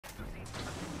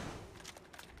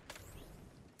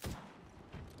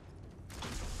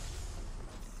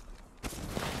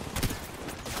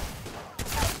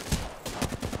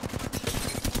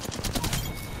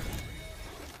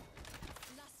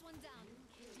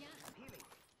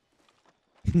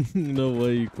No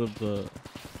way you clipped that.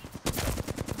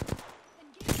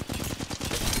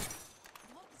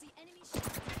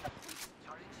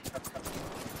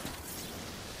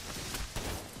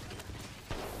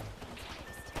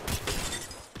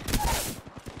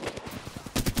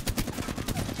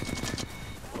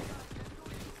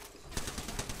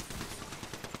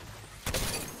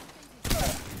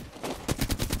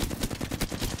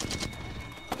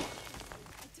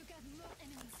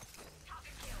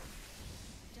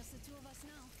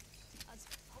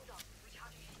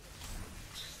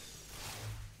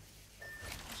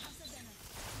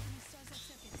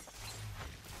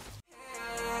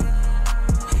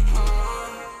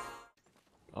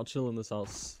 I'll chill in this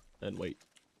house and wait.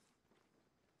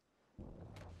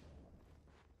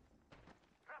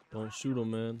 Don't shoot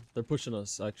them, man. They're pushing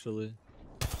us, actually.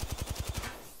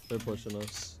 They're pushing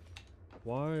us.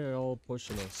 Why are y'all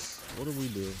pushing us? What do we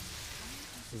do?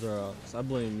 I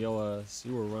blame yo ass.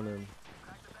 You were running.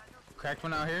 Cracked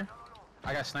one out here.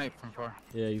 I got sniped from far.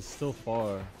 Yeah, he's still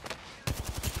far.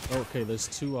 Okay, there's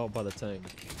two out by the tank.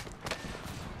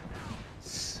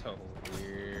 So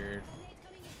weird.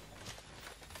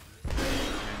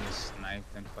 And just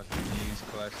sniped and fucking used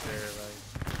cluster like.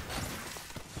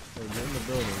 Hey, get in the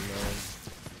building, man.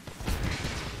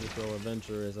 This will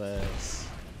adventure his ass.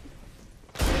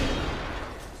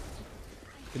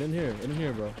 Get in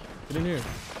here, bro. Get in here.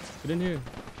 Get in here.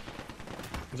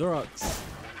 Zorox.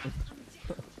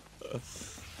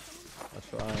 I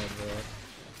tried, bro.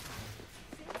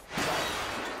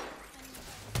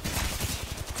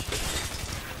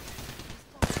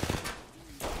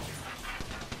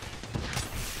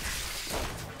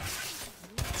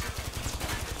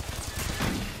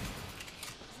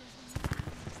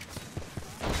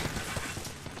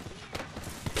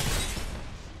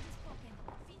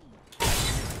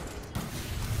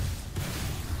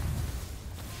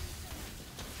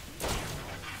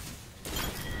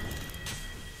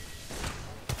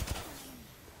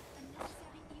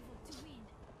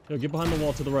 Yo, get behind the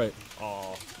wall to the right.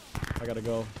 Oh, I gotta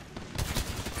go.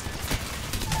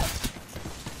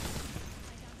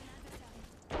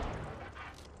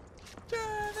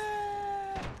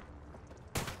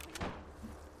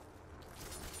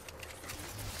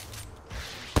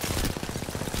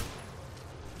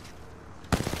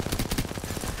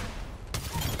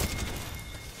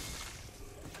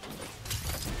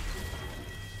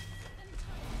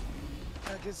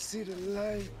 I can see the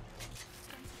light.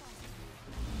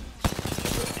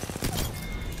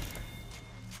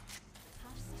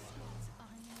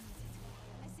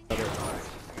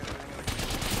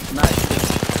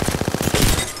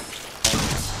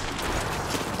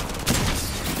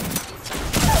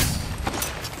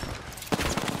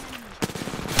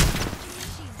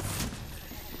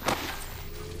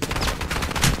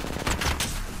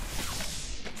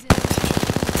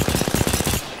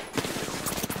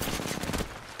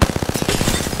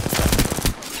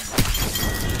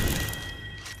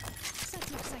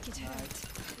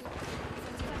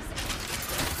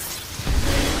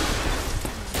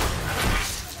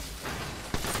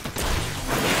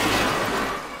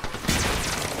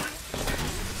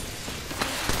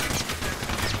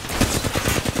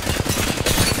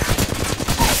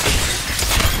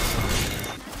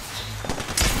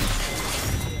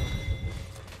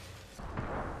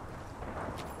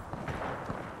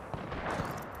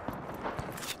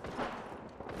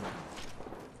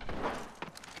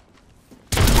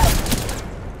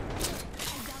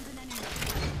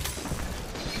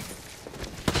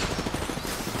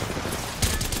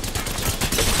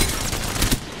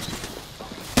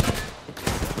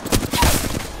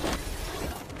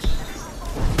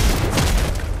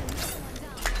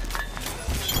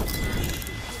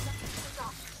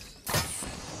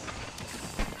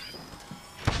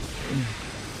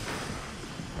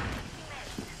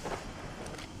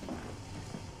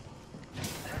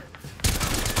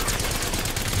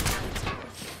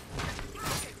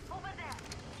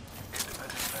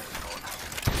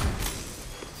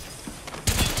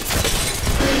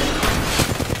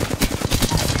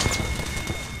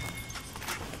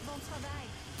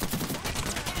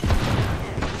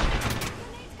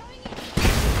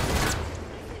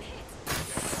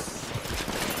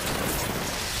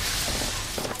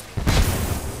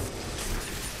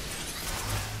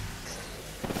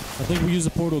 I think we use the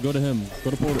portal. Go to him.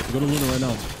 Go to portal. Go to Luna right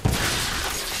now.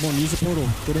 Come on, use the portal.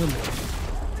 Go to him.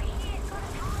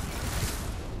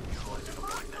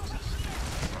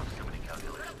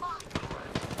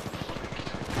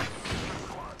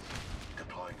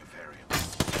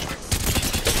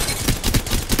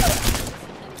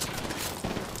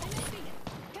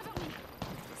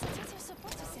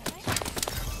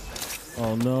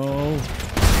 Oh no.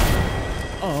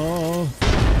 Oh,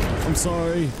 I'm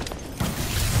sorry.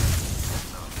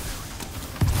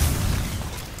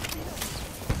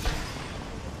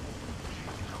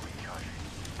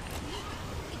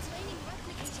 It's raining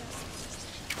replicators.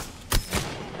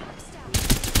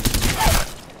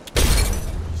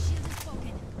 Shield is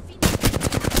broken. Phoenix.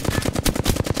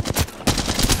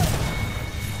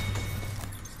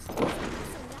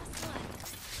 So last one.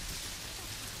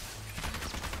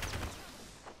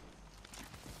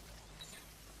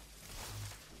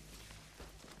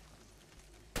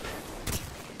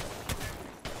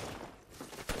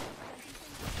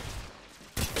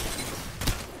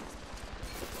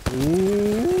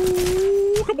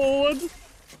 Ooh, come on.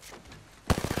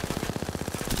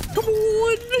 Come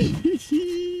on.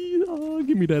 Oh,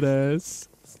 give me that ass.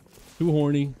 Too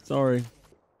horny. Sorry.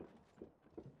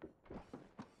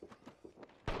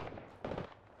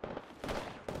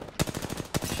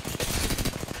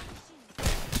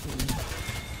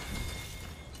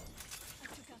 I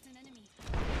took out an enemy.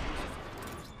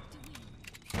 To win.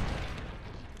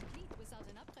 Complete without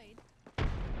an upgrade.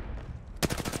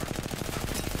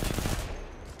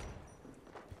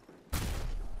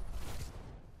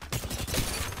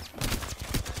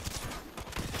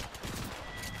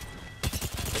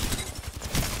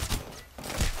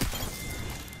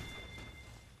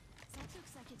 That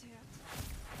looks like it hurt.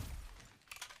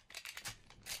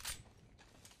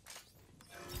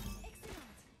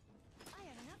 Excellent. I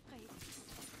have an upgrade.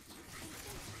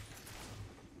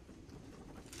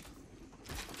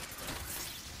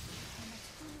 I'm not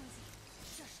too noisy.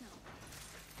 Shush now.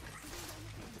 Sitting down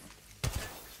the fence.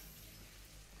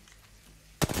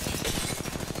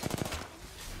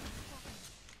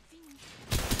 Finish.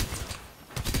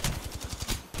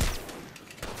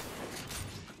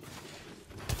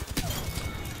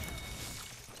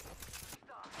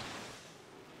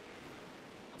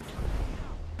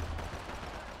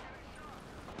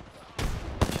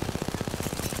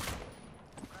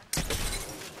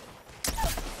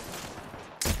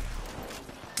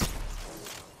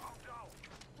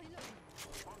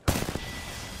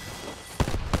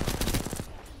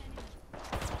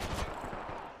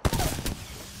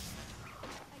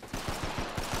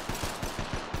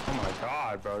 Oh my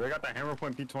god, bro. They got that hammer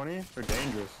point P20. They're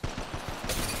dangerous.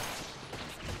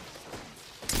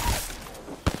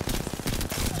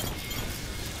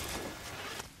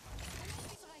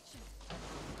 Resurrection.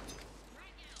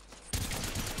 Right now.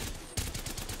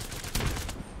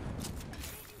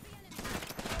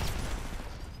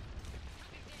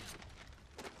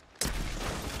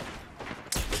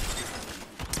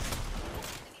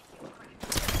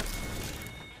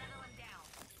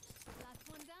 Last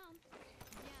one down.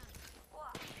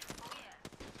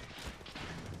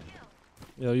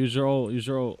 Yeah. Yo, use your ult. Use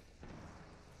your ult.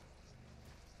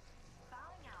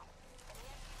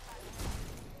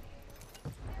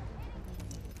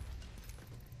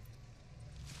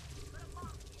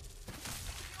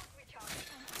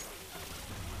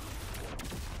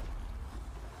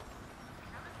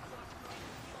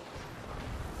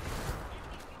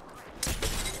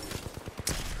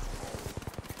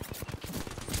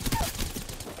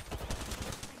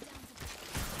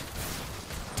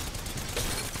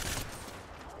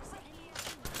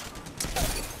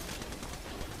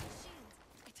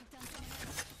 I took down some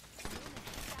heads.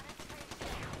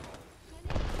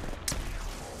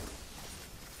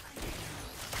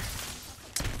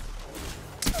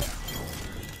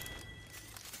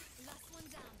 Last one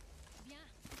down. Bien.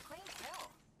 Clean kill.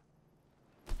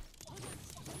 Hold on.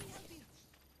 Let me help you.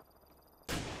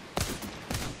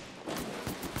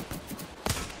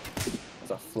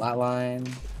 It's a flatline.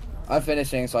 I'm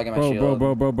finishing so I get my Bro, shield.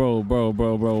 bro.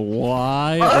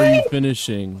 Why are you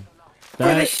finishing? For the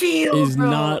That shield, is bro.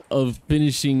 not a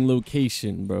finishing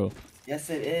location, bro. Yes,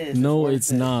 it is. No, worth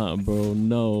it's it. not, bro.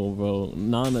 No, bro.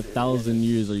 Not in 1,000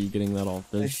 years are you getting that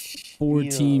off. The There's 4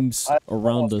 shield. teams I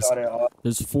around almost us. got it off.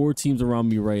 There's 4 teams around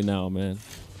me right now, man.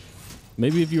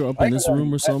 Maybe if you're up in this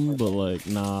room or something, but like,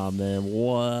 nah, man.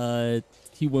 What?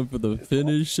 He went for the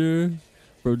finisher?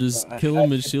 Bro, just kill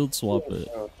him and shield swap it.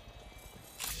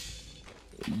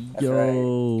 That's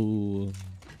Yo.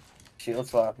 Shield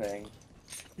swapping.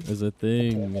 Is a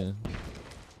thing.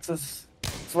 This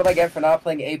is what I get for not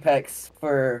playing Apex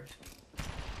for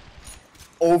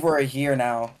over a year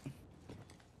now.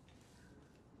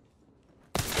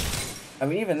 I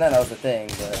mean, even then that was a thing,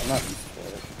 but I'm not used to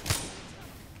it.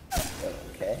 But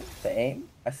okay, the aim,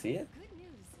 I see it. Good news.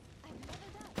 I've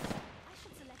leveled up. I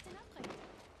should select an upgrade.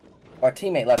 Our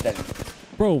teammate left in.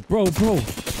 Bro.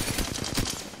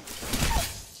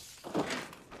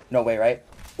 No way, right?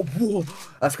 Whoa,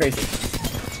 that's crazy.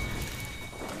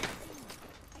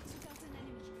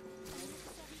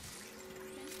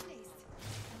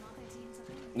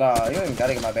 Nah, you don't even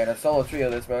gotta get my banner. Solo trio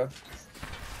this, bro.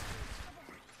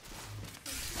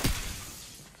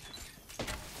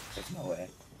 There's no way.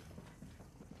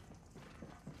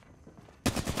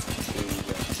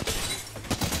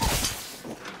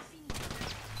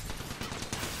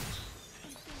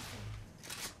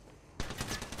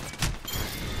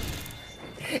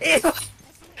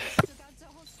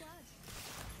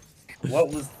 What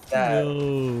was that?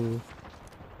 Yo.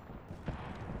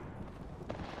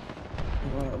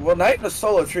 Well, not even a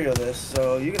solo trio this,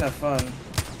 so you can have fun.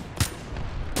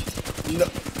 No.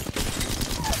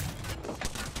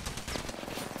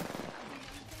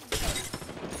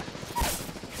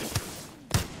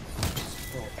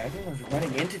 Bro, everyone's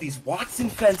running into these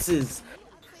Watson fences.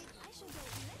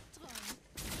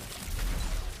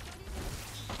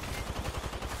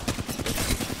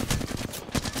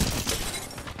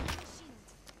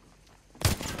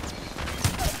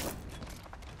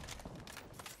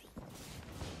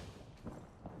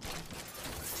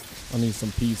 I need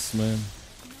some peace, man.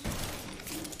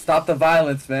 Stop the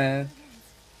violence, man.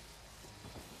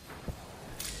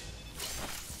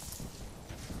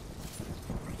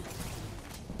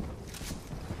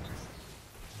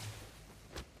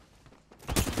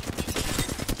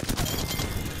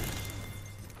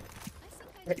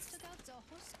 I just took out the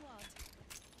whole squad.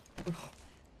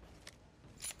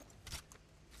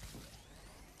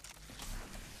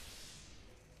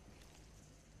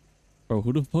 Bro,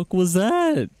 who the fuck was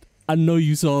that? I know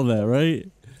you saw that, right?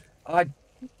 I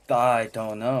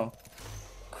don't know.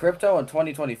 Crypto in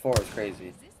 2024 is crazy.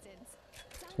 Resistance.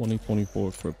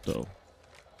 2024 crypto.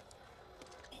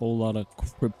 Whole lot of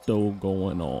crypto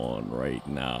going on right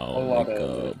now.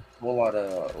 Whole lot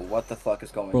of what the fuck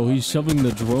is going on? Bro, he's shoving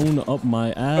the drone up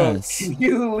my Bro, ass. can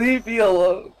you leave me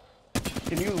alone?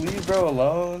 Can you leave bro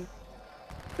alone?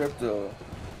 Crypto.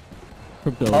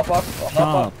 Crypto. Hop up.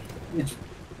 Stop.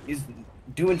 He's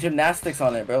doing gymnastics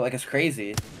on it, bro. Like it's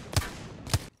crazy.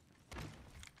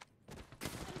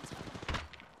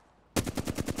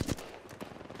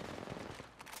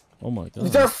 Oh my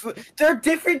god. They're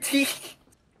different teams.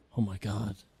 Oh my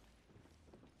god.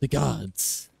 The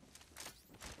gods.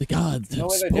 The gods No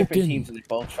have way they're different spoken. teams and they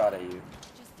both shot at you.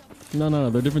 No,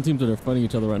 they're different teams that are fighting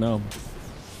each other right now.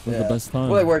 This is the best time.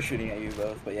 Well, they were shooting at you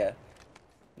both, but yeah.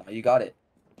 No, you got it.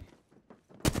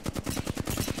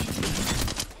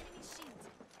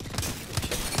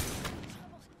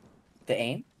 The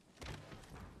aim?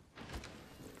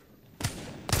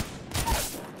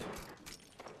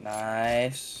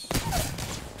 Nice.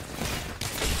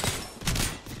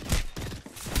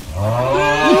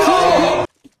 I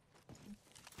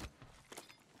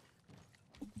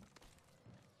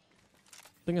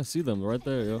think I see them right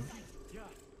there, yo.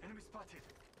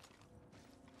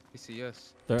 You see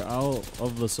us. They're out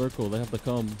of the circle. They have to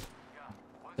come.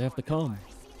 They have to come.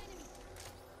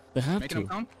 They have Making to. them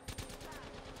come?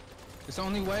 It's the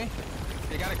only way.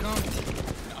 They gotta come.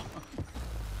 No.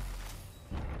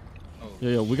 Oh,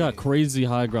 Yeah, we got crazy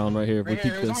high ground right here. If we right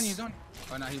peek here, he's on you, this. he's on you.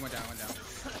 Oh no, he went down,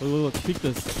 Look, peek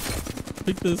this.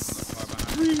 Peek this.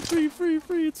 Free.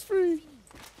 It's free.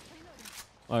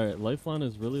 Alright, lifeline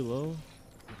is really low.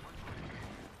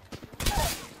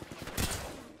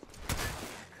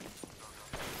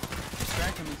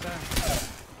 Distract him inside.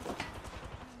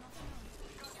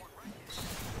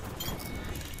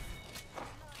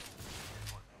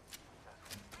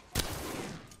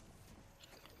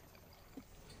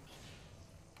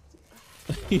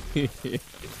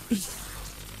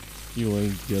 You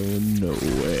ain't going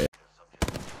nowhere.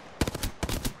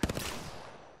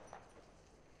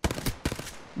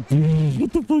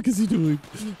 What the fuck is he doing?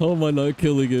 How am I not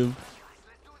killing him?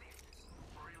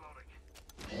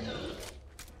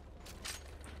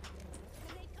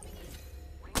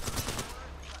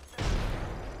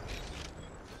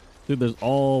 Dude, there's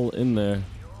all in there.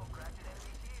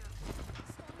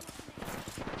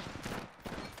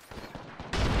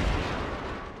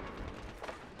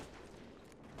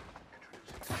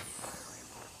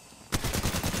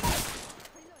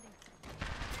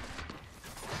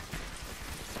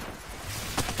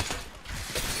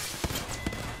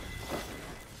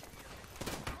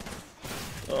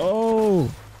 Oh!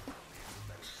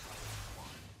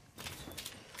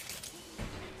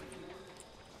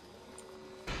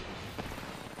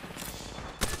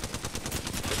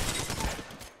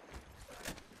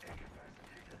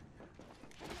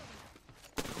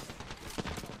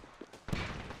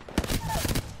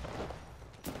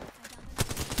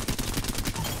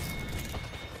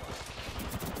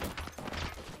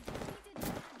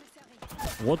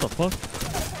 What the fuck?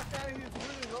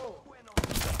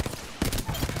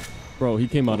 Bro, he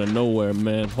came out of nowhere,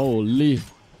 man. Holy.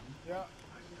 Yeah.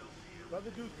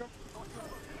 Other dude's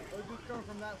coming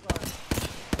from that side.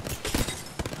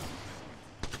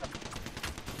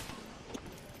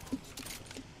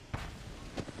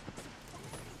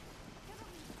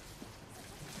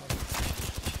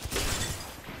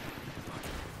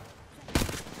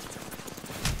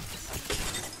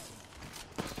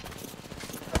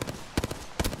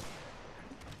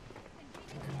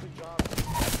 Good job.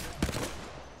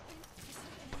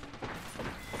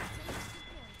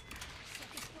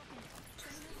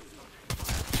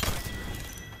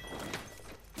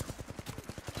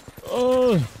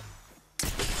 Oh.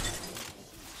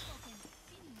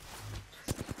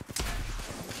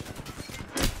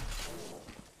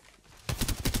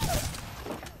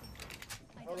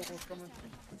 Other one's coming.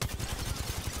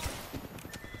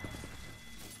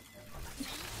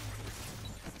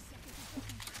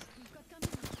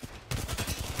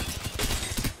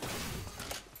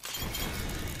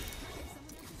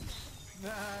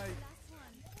 Nice.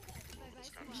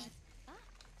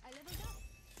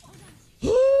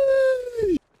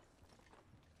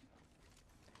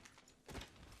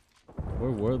 Where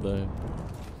were they?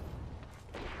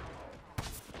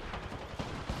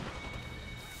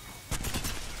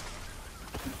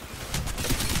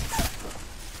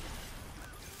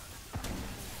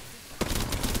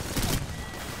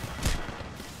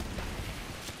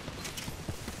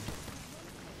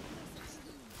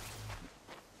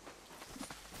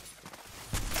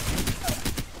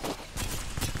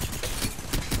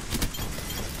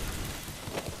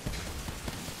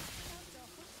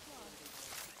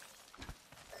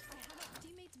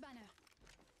 Teammate's banner.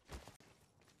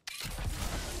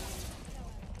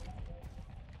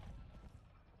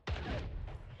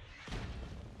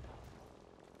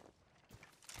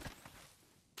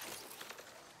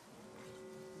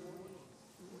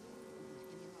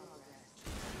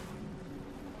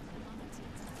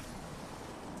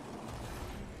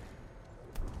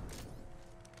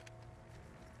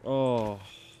 Oh.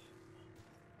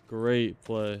 Great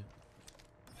play.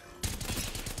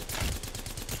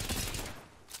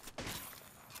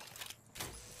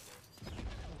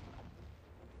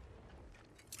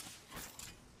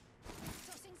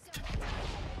 Tossing stone.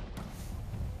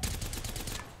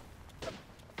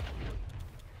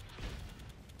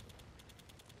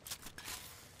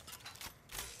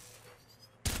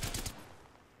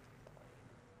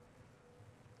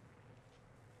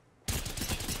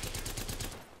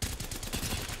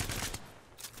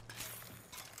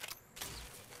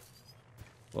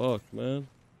 Fuck, man.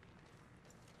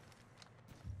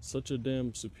 Such a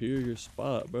damn superior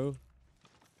spot, bro.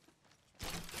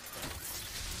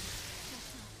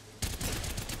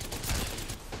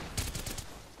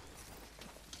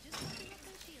 Just looking at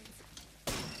those shields.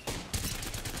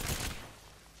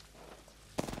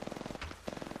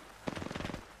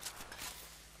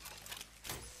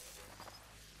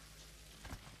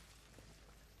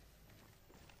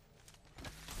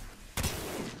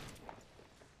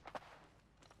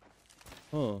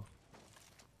 Huh.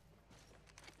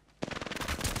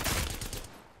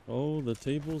 Oh, the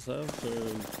tables have turned.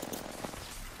 Enemy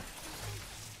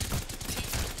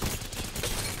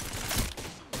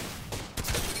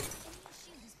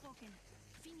shield is broken.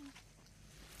 Fini.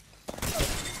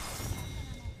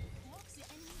 Walks the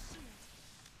enemy shield.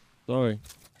 Sorry.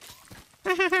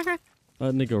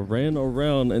 That nigga ran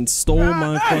around and stole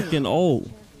my fucking ult.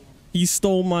 He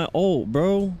stole my ult,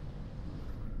 bro.